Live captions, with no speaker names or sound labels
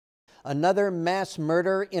Another mass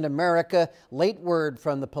murder in America. Late word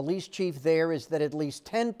from the police chief there is that at least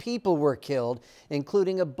 10 people were killed,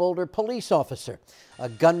 including a Boulder police officer. A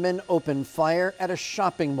gunman opened fire at a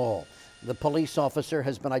shopping mall. The police officer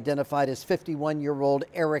has been identified as 51-year-old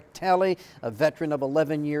Eric Talley, a veteran of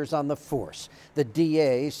 11 years on the force. The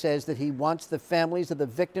DA says that he wants the families of the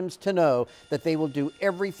victims to know that they will do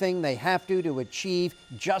everything they have to achieve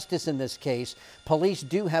justice in this case. Police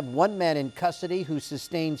do have one man in custody who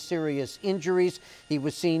sustained serious injuries. He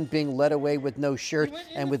was seen being led away with no shirt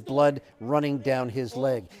and with blood running down his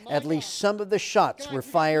leg. At least some of the shots were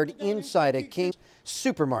fired inside a King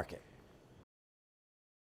supermarket.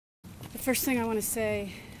 The first thing I want to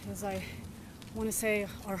say is I want to say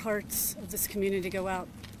our hearts of this community go out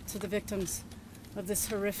to the victims of this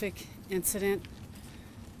horrific incident.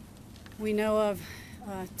 We know of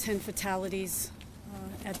 10 fatalities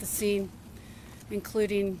at the scene,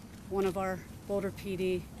 including one of our Boulder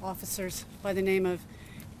PD officers by the name of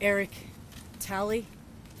Eric Talley,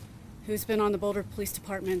 who's been on the Boulder Police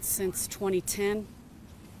Department since 2010.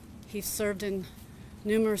 He's served in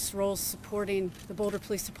numerous roles supporting the Boulder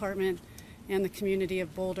Police Department and the community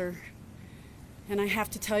of Boulder. And I have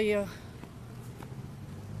to tell you,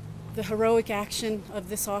 the heroic action of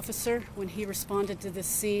this officer when he responded to this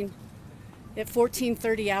scene. At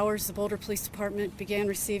 14:30 hours, the Boulder Police Department began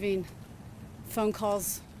receiving phone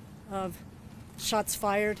calls of shots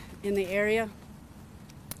fired in the area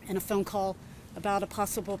and a phone call about a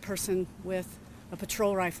possible person with a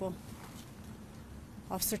patrol rifle.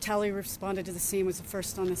 Officer Talley responded to the scene, was the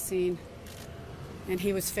first on the scene, and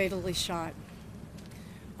he was fatally shot.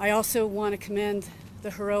 I also want to commend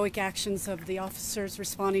the heroic actions of the officers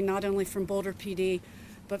responding not only from Boulder PD,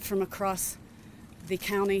 but from across the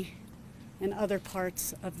county and other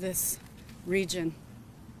parts of this region.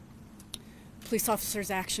 Police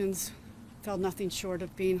officers' actions fell nothing short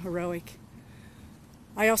of being heroic.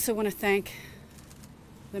 I also want to thank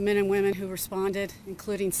the men and women who responded,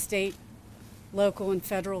 including state, local, and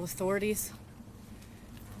federal authorities.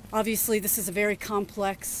 Obviously, this is a very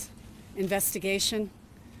complex investigation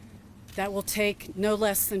that will take no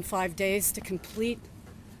less than 5 days to complete.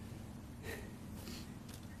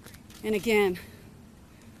 And again,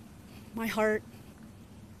 my heart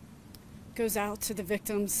goes out to the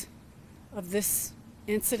victims of this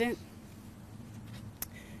incident.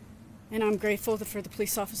 And I'm grateful for the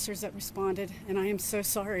police officers that responded, and I am so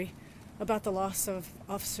sorry about the loss of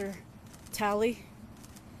Officer Talley.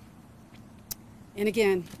 And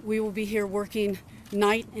again, we will be here working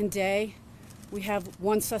night and day. We have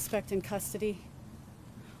one suspect in custody.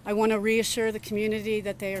 I want to reassure the community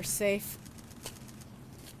that they are safe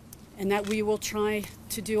and that we will try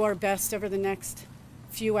to do our best over the next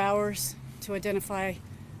few hours to identify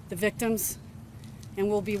the victims, and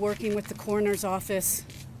we'll be working with the coroner's office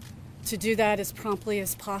to do that as promptly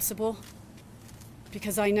as possible,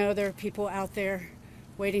 because I know there are people out there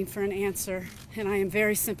waiting for an answer, and I am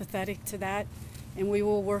very sympathetic to that, and we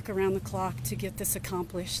will work around the clock to get this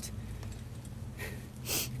accomplished.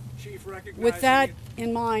 Chief, with that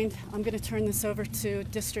in mind, I'm going to turn this over to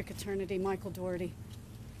District Attorney Michael Dougherty.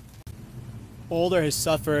 Boulder has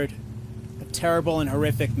suffered a terrible and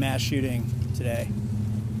horrific mass shooting today.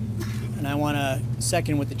 And I want to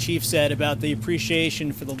second what the chief said about the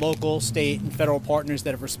appreciation for the local, state, and federal partners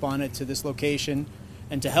that have responded to this location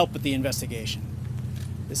and to help with the investigation.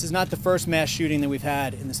 This is not the first mass shooting that we've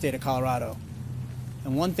had in the state of Colorado.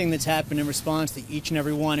 And one thing that's happened in response to each and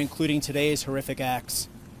every one, including today's horrific acts,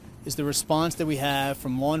 is the response that we have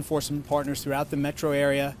from law enforcement partners throughout the metro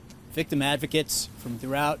area, victim advocates from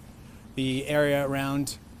throughout the area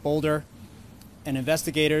around Boulder, and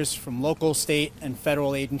investigators from local, state, and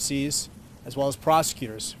federal agencies, as well as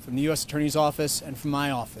prosecutors from the U.S. Attorney's Office and from my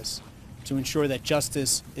office, to ensure that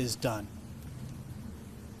justice is done.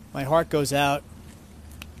 My heart goes out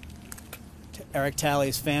to Eric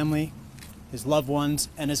Talley's family, his loved ones,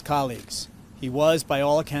 and his colleagues. He was, by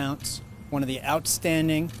all accounts, one of the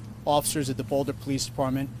outstanding officers at the Boulder Police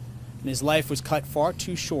Department, and his life was cut far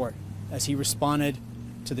too short as he responded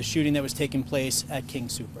to the shooting that was taking place at King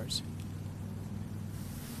Soopers.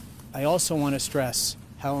 I also want to stress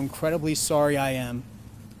how incredibly sorry I am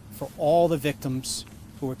for all the victims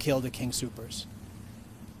who were killed at King Soopers.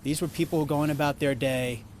 These were people who were going about their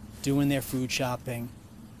day, doing their food shopping,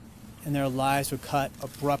 and their lives were cut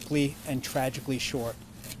abruptly and tragically short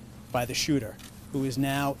by the shooter, who is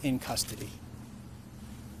now in custody.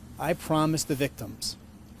 I promise the victims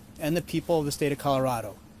and the people of the state of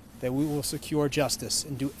Colorado that we will secure justice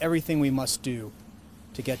and do everything we must do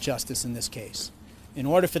to get justice in this case. In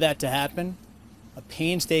order for that to happen, a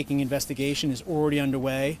painstaking investigation is already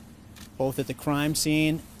underway, both at the crime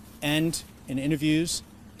scene and in interviews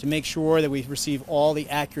to make sure that we receive all the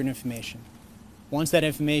accurate information. Once that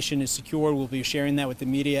information is secure, we'll be sharing that with the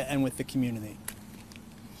media and with the community.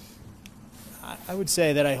 I would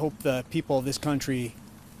say that I hope the people of this country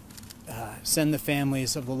send the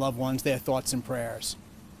families of the loved ones their thoughts and prayers.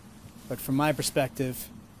 But from my perspective,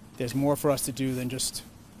 there's more for us to do than just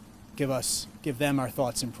give them our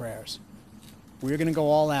thoughts and prayers. We're going to go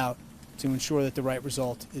all out to ensure that the right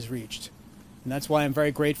result is reached. And that's why I'm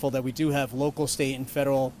very grateful that we do have local, state, and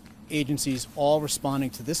federal agencies all responding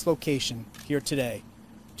to this location here today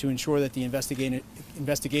to ensure that the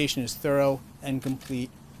investigation is thorough and complete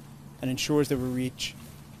and ensures that we reach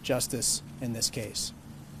justice in this case.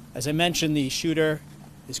 As I mentioned, the shooter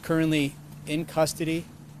is currently in custody.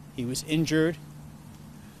 He was injured.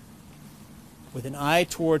 With an eye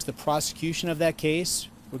towards the prosecution of that case,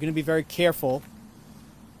 we're going to be very careful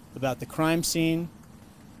about the crime scene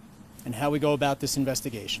and how we go about this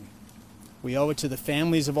investigation. We owe it to the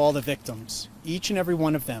families of all the victims, each and every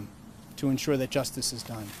one of them, to ensure that justice is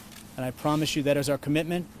done. And I promise you that is our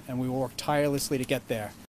commitment, and we will work tirelessly to get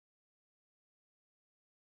there.